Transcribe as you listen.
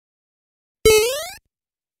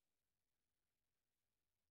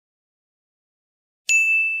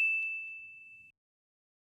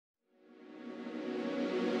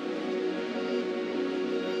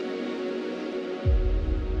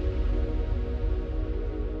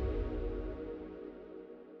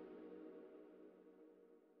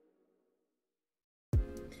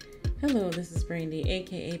Hello, this is Brandy,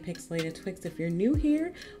 aka PixelatedTwix. If you're new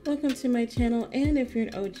here, welcome to my channel, and if you're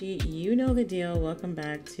an OG, you know the deal. Welcome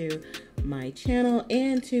back to my channel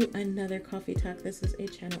and to another coffee talk. This is a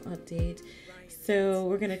channel update. So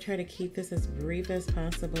we're gonna try to keep this as brief as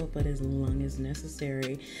possible, but as long as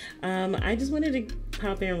necessary. I just wanted to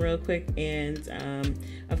pop in real quick, and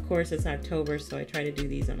of course it's October, so I try to do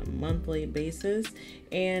these on a monthly basis.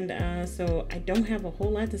 And so I don't have a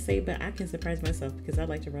whole lot to say, but I can surprise myself because I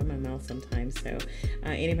like to run my mouth sometimes. So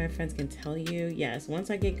any of my friends can tell you, yes, once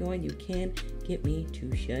I get going, you can get me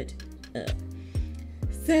to shut up.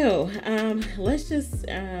 So let's just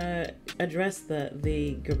address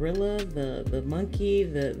the gorilla, the monkey,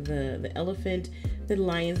 the elephant, the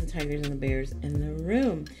lions, the tigers, and the bears in the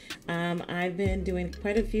room. I've been doing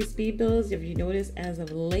quite a few speed builds, if you notice, as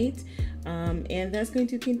of late, and that's going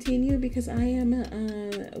to continue because I am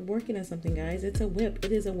working on something, guys. It's a whip.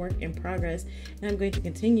 It is a work in progress, and I'm going to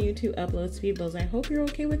continue to upload speed builds. I hope you're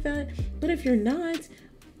okay with that, but if you're not,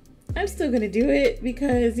 I'm still going to do it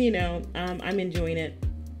because, you know, I'm enjoying it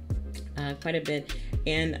quite a bit,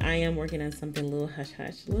 and I am working on something a little hush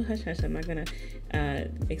hush. I'm not gonna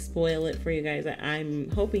spoil it for you guys.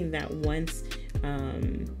 I'm hoping that once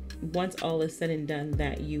all is said and done,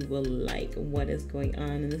 that you will like what is going on,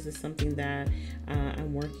 and this is something that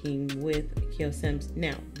I'm working with Sims.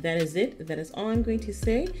 Now, that is it. That is all I'm going to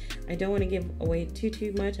say. I don't want to give away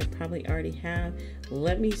too much. I probably already have.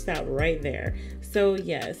 Let me stop right there. So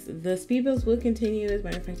yes, the speed builds will continue. As a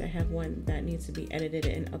matter of fact, I have one that needs to be edited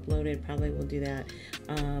and uploaded. Probably will do that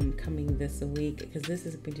coming this week, because this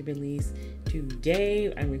is going to be released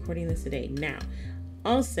today. I'm recording this today. Now,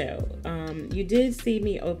 also, you did see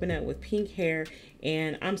me open up with pink hair,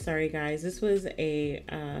 and I'm sorry guys, this was a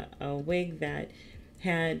wig that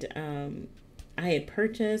had I had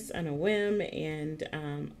purchased on a whim, and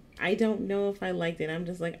I don't know if I liked it. I'm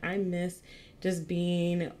just like, I miss just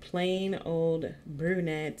being plain old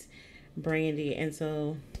brunette Brandy, and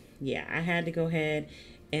so yeah, I had to go ahead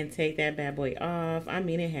and take that bad boy off. I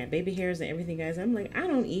mean, it had baby hairs and everything, guys. I'm like, I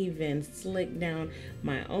don't even slick down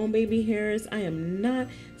my own baby hairs. I am not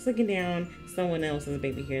slicking down someone else's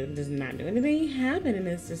baby hairs. I'm just not doing it. It ain't happening.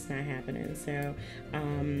 It's just not happening. So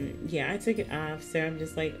yeah, I took it off. So I'm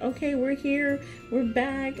just like, okay, we're here, we're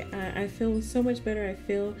back. I feel so much better. I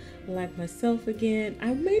feel like myself again.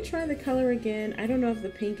 I may try the color again. I don't know if the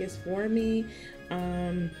pink is for me.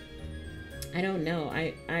 I don't know.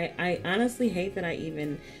 I honestly hate that I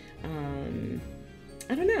even,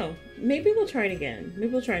 I don't know. Maybe we'll try it again.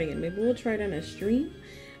 Maybe we'll try it on a stream,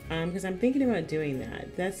 because I'm thinking about doing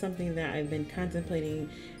that. That's something that I've been contemplating,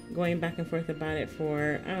 going back and forth about it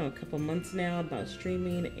for, I don't know, a couple months now, about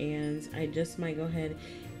streaming, and I just might go ahead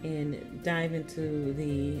and dive into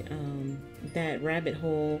the that rabbit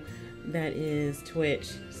hole that is Twitch.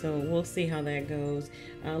 So we'll see how that goes.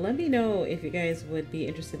 Let me know if you guys would be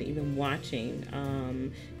interested in even watching,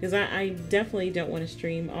 because I definitely don't want to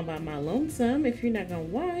stream all by my lonesome if you're not gonna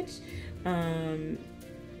watch.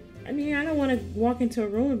 I mean, I don't want to walk into a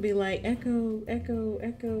room and be like, echo, echo,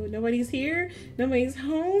 echo, nobody's here, nobody's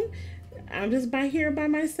home, I'm just here by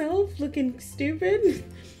myself looking stupid.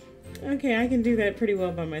 Okay, I can do that pretty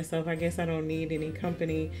well by myself. I guess I don't need any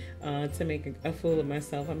company to make a fool of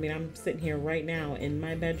myself. I mean, I'm sitting here right now in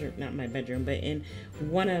my bedroom, not my bedroom, but in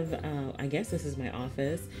one of, I guess this is my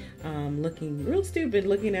office, looking real stupid,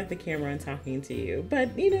 looking at the camera and talking to you.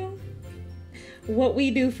 But, you know, what we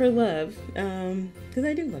do for love, because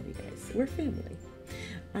I do love you guys. We're family.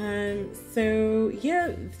 So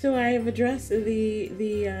yeah, so I have addressed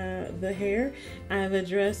the hair. I've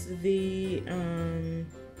addressed the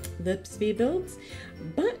speed builds,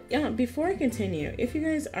 but before I continue, if you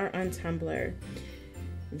guys are on Tumblr,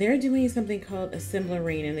 they're doing something called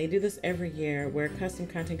Assemblerine, and they do this every year, where custom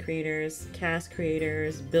content creators, cast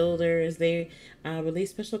creators, builders, they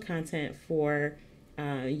release special content for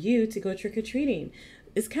you to go trick-or-treating.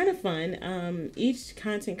 It's kind of fun. Each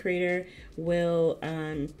content creator will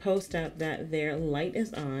post up that their light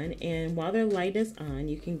is on, and while their light is on,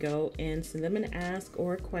 you can go and send them an ask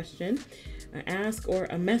or a question, or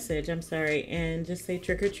a message, I'm sorry, and just say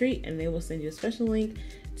trick or treat, and they will send you a special link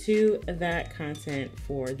to that content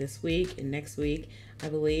for this week and next week, I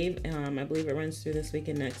believe. I believe it runs through this week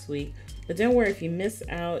and next week. But don't worry if you miss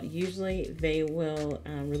out. Usually they will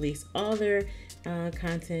release all their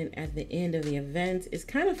content at the end of the event. It's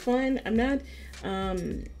kind of fun. I'm not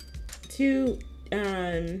I'm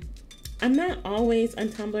not always on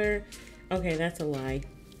Tumblr. Okay, that's a lie.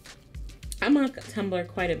 I'm on Tumblr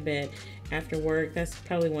quite a bit after work. That's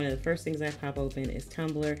probably one of the first things I pop open is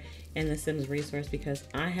Tumblr and the Sims resource, because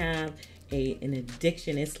I have an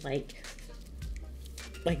addiction. It's like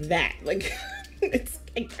like that. Like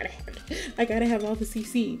I gotta have all the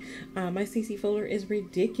CC. My CC folder is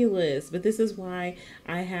ridiculous, but this is why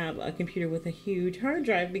I have a computer with a huge hard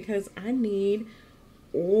drive, because I need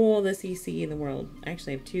all the CC in the world.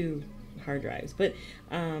 Actually, I have 2 hard drives, but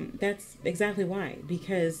that's exactly why,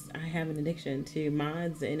 because I have an addiction to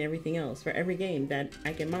mods and everything else. For every game that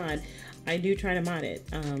I can mod, I do try to mod it,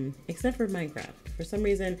 except for Minecraft. For some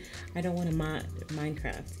reason, I don't want to mod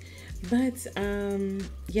Minecraft. But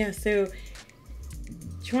yeah, so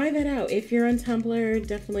try that out. If you're on Tumblr,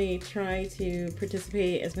 definitely try to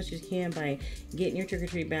participate as much as you can by getting your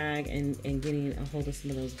trick-or-treat bag and getting a hold of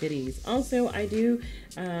some of those goodies. Also, I do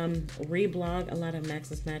reblog a lot of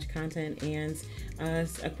Maxis Match content and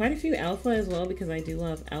quite a few alpha as well, because I do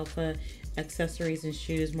love alpha accessories and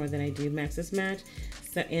shoes more than I do Maxis Match.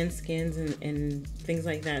 So, and skins and things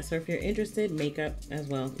like that. So if you're interested, makeup as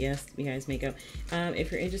well. Yes, you guys, makeup.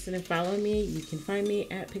 If you're interested in following me, you can find me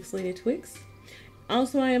at PixelatedTwix.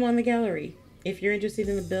 Also, I am on the gallery. If you're interested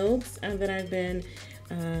in the builds that I've been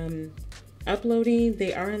uploading,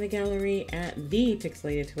 they are in the gallery at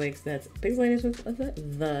ThePixelatedTwix. That's PixelatedTwix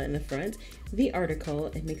with the in the front. The article,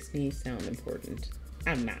 it makes me sound important.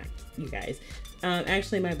 I'm not, you guys.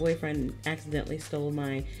 Actually, my boyfriend accidentally stole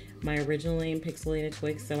my original name,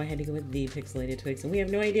 PixelatedTwix, so I had to go with ThePixelatedTwix, and we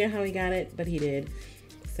have no idea how he got it, but he did.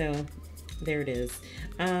 So there it is.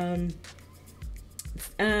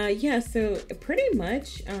 Yeah, so pretty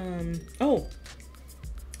much, oh,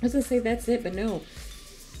 I was gonna say that's it, but no.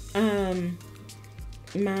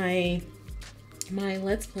 My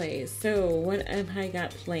Let's Plays. So what have I got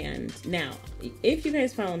planned? Now, if you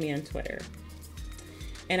guys follow me on Twitter,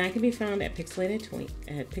 and I can be found at PixelatedTwink,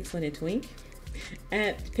 at Pixelated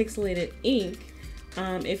Inc.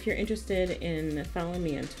 If you're interested in following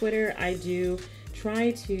me on Twitter, I do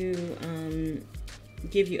try to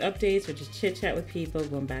give you updates or just chit chat with people,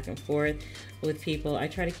 going back and forth with people. I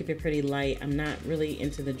try to keep it pretty light. I'm not really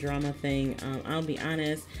into the drama thing. I'll be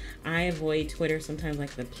honest, I avoid Twitter sometimes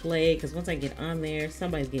like the plague, because once I get on there,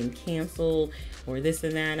 somebody's getting canceled or this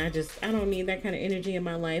and that, and I don't need that kind of energy in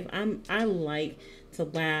my life. I like to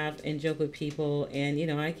laugh and joke with people, and you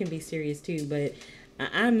know, I can be serious too, but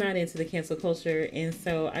I'm not into the cancel culture, and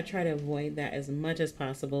so I try to avoid that as much as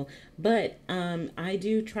possible. But I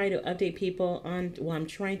do try to update people on, well, I'm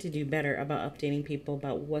trying to do better about updating people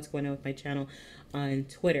about what's going on with my channel on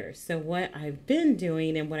Twitter. So what I've been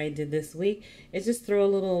doing and what I did this week is just throw a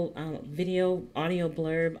little video audio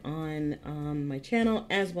blurb on my channel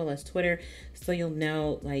as well as Twitter, so you'll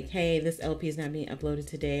know, like, hey, this LP is not being uploaded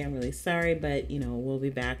today. I'm really sorry, but you know, we'll be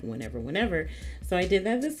back whenever. So I did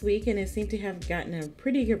that this week, and it seemed to have gotten a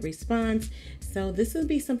pretty good response. So this will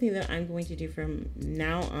be something that I'm going to do from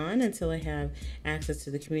now on until I have access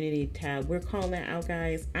to the community tab. We're calling that out,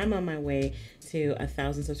 guys. I'm on my way to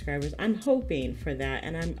 1,000 subscribers. I'm hoping for that,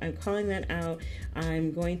 and I'm calling that out.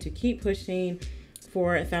 I'm going to keep pushing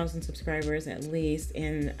for 1,000 subscribers at least,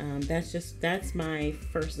 and that's my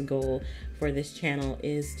first goal for this channel,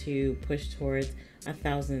 is to push towards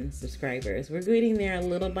 1,000 subscribers. We're getting there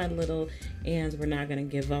little by little, and we're not going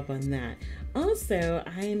to give up on that. Also,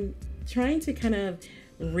 I'm trying to kind of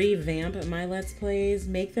revamp my Let's Plays,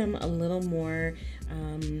 make them a little more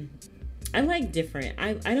I like different.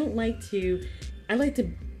 I like to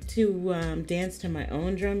dance to my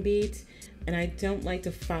own drum beat, and I don't like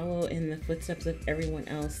to follow in the footsteps of everyone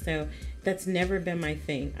else. So that's never been my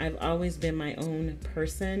thing. I've always been my own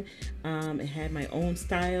person, and had my own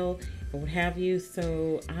style or what have you.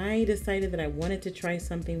 So I decided that I wanted to try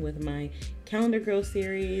something with my Calendar Girl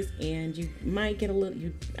series, and you might get a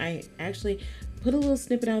little, I actually put a little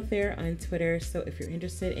snippet out there on Twitter. So if you're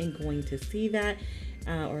interested in going to see that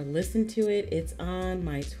or listen to it, it's on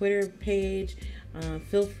my Twitter page.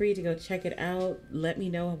 Feel free to go check it out. Let me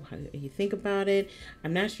know how you think about it.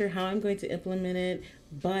 I'm not sure how I'm going to implement it,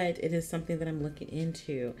 but it is something that I'm looking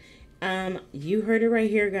into. You heard it right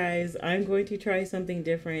here, guys. I'm going to try something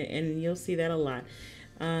different, and you'll see that a lot.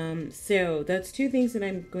 So that's 2 things that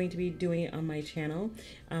I'm going to be doing on my channel.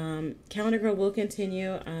 Calendar Girl will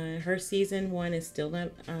continue. Her season 1 is still not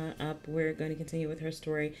up. We're going to continue with her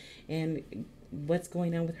story and what's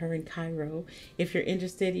going on with her in Cairo. If you're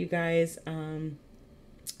interested, you guys,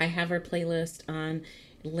 I have her playlist on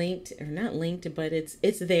linked, or not linked, but it's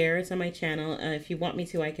there. It's on my channel. If you want me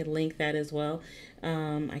to, I can link that as well.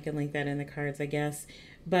 I can link that in the cards, I guess.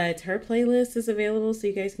 But her playlist is available, so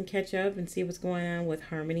you guys can catch up and see what's going on with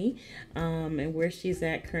Harmony, and where she's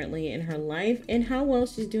at currently in her life, and how well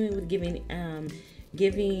she's doing with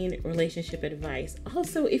giving relationship advice.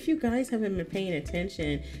 Also, if you guys haven't been paying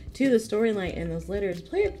attention to the storyline in those letters,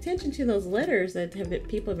 pay attention to those letters that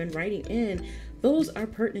people have been writing in those are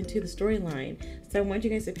pertinent to the storyline. So I want you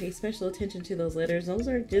guys to pay special attention to those letters. Those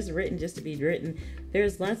are just written just to be written.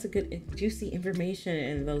 There's lots of good juicy information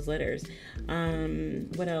in those letters.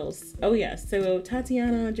 What else? Oh yeah, so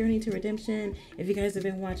Tatiana, Journey to Redemption. If you guys have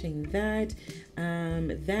been watching that,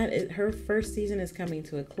 her first season is coming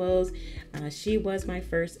to a close. She was my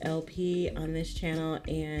first LP on this channel,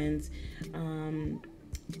 and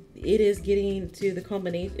it is getting to the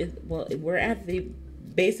culmination. Well, we're at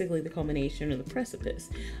basically the culmination of the precipice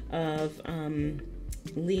of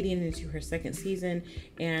leading into her second season,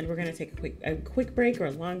 and we're gonna take a quick break, or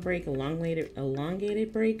a long break, a long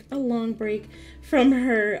break from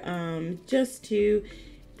her, just to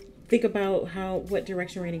think about what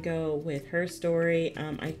direction we're gonna go with her story.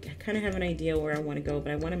 I kind of have an idea where I want to go,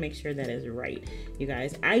 but I want to make sure that is right, you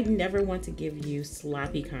guys. I never want to give you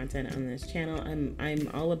sloppy content on this channel. I'm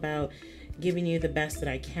all about giving you the best that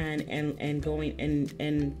I can, and going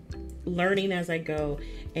and learning as I go,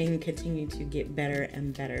 and continue to get better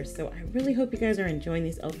and better. So I really hope you guys are enjoying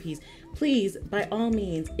these LPs. Please, by all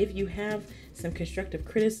means, if you have some constructive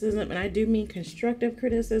criticism, and I do mean constructive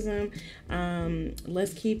criticism,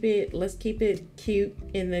 let's keep it cute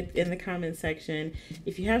in the comment section.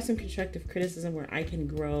 If you have some constructive criticism where I can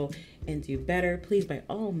grow and do better, please, by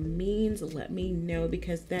all means, let me know,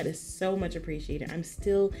 because that is so much appreciated. I'm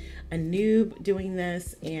still a noob doing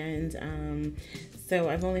this, and so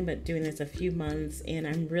I've only been doing this a few months, and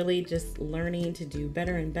I'm really just learning to do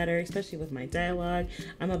better and better, especially with my dialogue.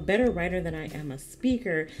 I'm a better writer than I am a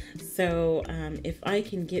speaker. So if I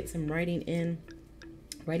can get some writing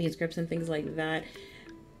scripts and things like that,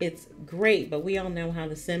 it's great. But we all know how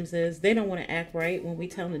the Sims is. They don't want to act right when we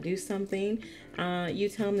tell them to do something. You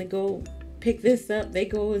tell them to go pick this up, they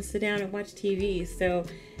go and sit down and watch TV. So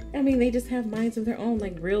I mean, they just have minds of their own,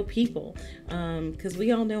 like real people. Because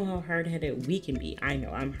we all know how hard-headed we can be. I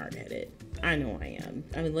know I'm hard-headed. I know I am.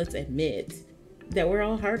 I mean, let's admit that we're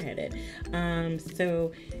all hard-headed.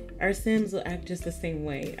 So our Sims will act just the same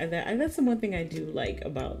way. That's the one thing I do like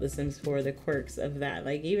about The Sims 4, the quirks of that.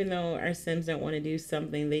 Like, even though our Sims don't want to do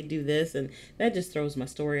something, they do this, and that just throws my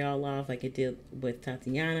story all off, like it did with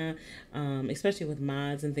Tatiana, especially with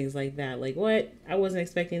mods and things like that. Like, what? I wasn't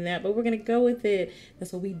expecting that, but we're gonna go with it.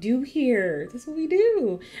 That's what we do here. That's what we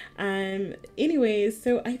do. Anyways,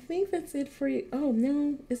 so I think that's it for you. Oh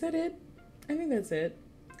no, is that it? I think that's it.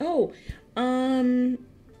 Oh,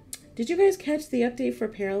 did you guys catch the update for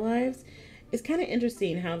Paralives? It's kind of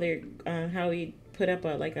interesting how they're how we put up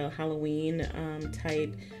a Halloween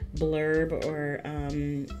type blurb or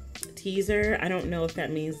teaser. I don't know if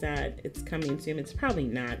that means that it's coming soon. It's probably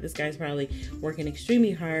not. This guy's probably working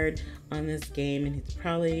extremely hard on this game, and it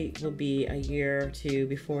probably will be a year or two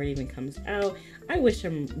before it even comes out. I wish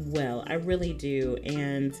him well. I really do,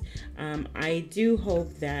 and I do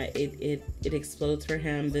hope that it explodes for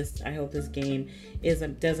him. I hope this game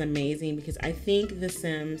does amazing, because I think The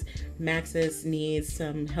Sims Maxis needs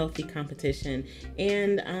some healthy competition,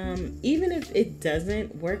 and even if it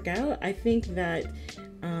doesn't work out, I think that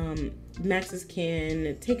Maxis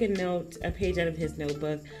can take a page out of his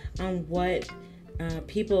notebook on what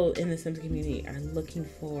people in the Sims community are looking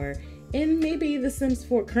for. And maybe The Sims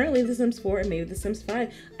 4, currently The Sims 4, and maybe The Sims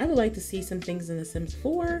 5. I would like to see some things in The Sims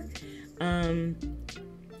 4,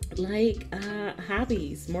 like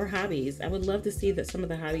hobbies, more hobbies. I would love to see that some of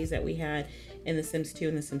the hobbies that we had in The Sims 2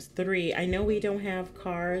 and The Sims 3. I know we don't have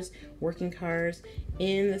cars, working cars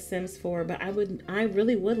in The Sims 4, but I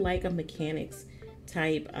really would like a mechanics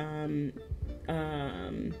type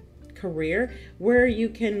career where you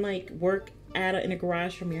can like work in a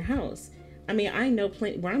garage from your house. I mean, I know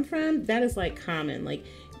where I'm from, that is like common. Like,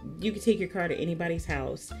 you can take your car to anybody's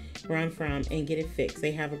house where I'm from and get it fixed.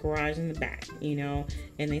 They have a garage in the back, you know,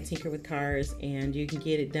 and they tinker with cars, and you can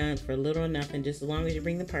get it done for little or nothing, just as long as you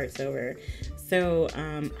bring the parts over. So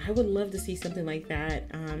I would love to see something like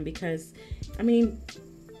that, because I mean,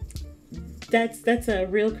 that's a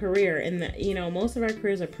real career, and you know, most of our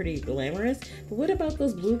careers are pretty glamorous. But what about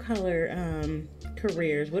those blue collar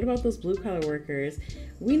careers? What about those blue collar workers?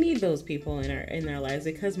 We need those people in our lives,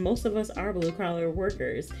 because most of us are blue collar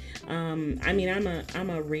workers. I mean, I'm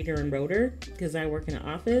a reader and wroter because I work in an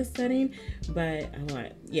office setting, but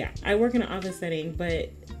I work in an office setting,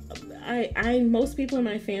 but most people in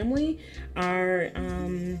my family are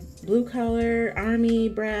blue collar army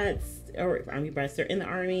brats, they're in the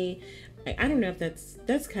army. I don't know if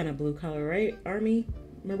that's kind of blue collar, right? Army,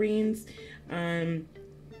 Marines.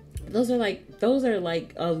 those are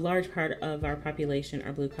like a large part of our population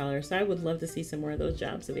are blue collar, so I would love to see some more of those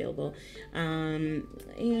jobs available.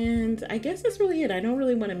 And I guess that's really it. I don't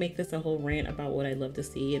really want to make this a whole rant about what I'd love to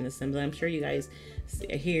see in the Sims. I'm sure you guys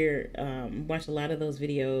here watch a lot of those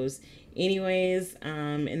videos anyways,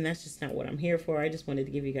 and that's just not what I'm here for. I just wanted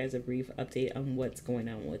to give you guys a brief update on what's going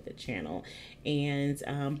on with the channel. And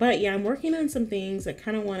but yeah, I'm working on some things. I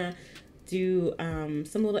kind of want to do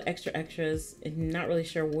some little extras. I'm not really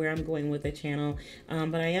sure where I'm going with the channel,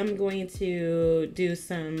 but I am going to do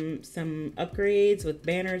some upgrades with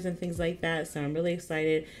banners and things like that, so I'm really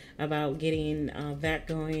excited about getting that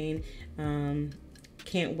going.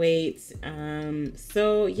 Can't wait.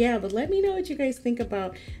 So yeah, but let me know what you guys think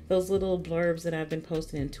about those little blurbs that I've been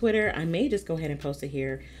posting in Twitter. I may just go ahead and post it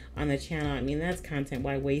here on the channel. I mean, that's content,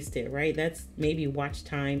 why waste it, right? That's maybe watch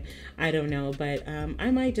time, I don't know, but I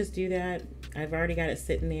might just do that. I've already got it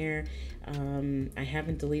sitting there. I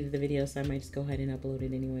haven't deleted the video, so I might just go ahead and upload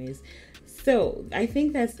it anyways. So I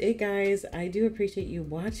think that's it, guys. I do appreciate you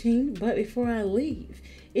watching, but before I leave,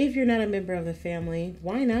 if you're not a member of the family,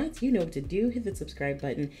 why not? You know what to do. Hit the subscribe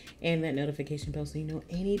button and that notification bell so you know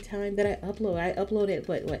anytime that I upload. I upload it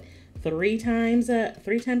what 3 times a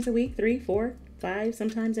week, 3, 4, 5,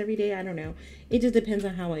 sometimes every day. I don't know. It just depends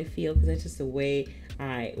on how I feel, because that's just the way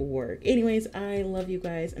I work. Anyways, I love you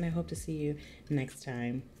guys, and I hope to see you next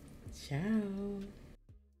time. Ciao.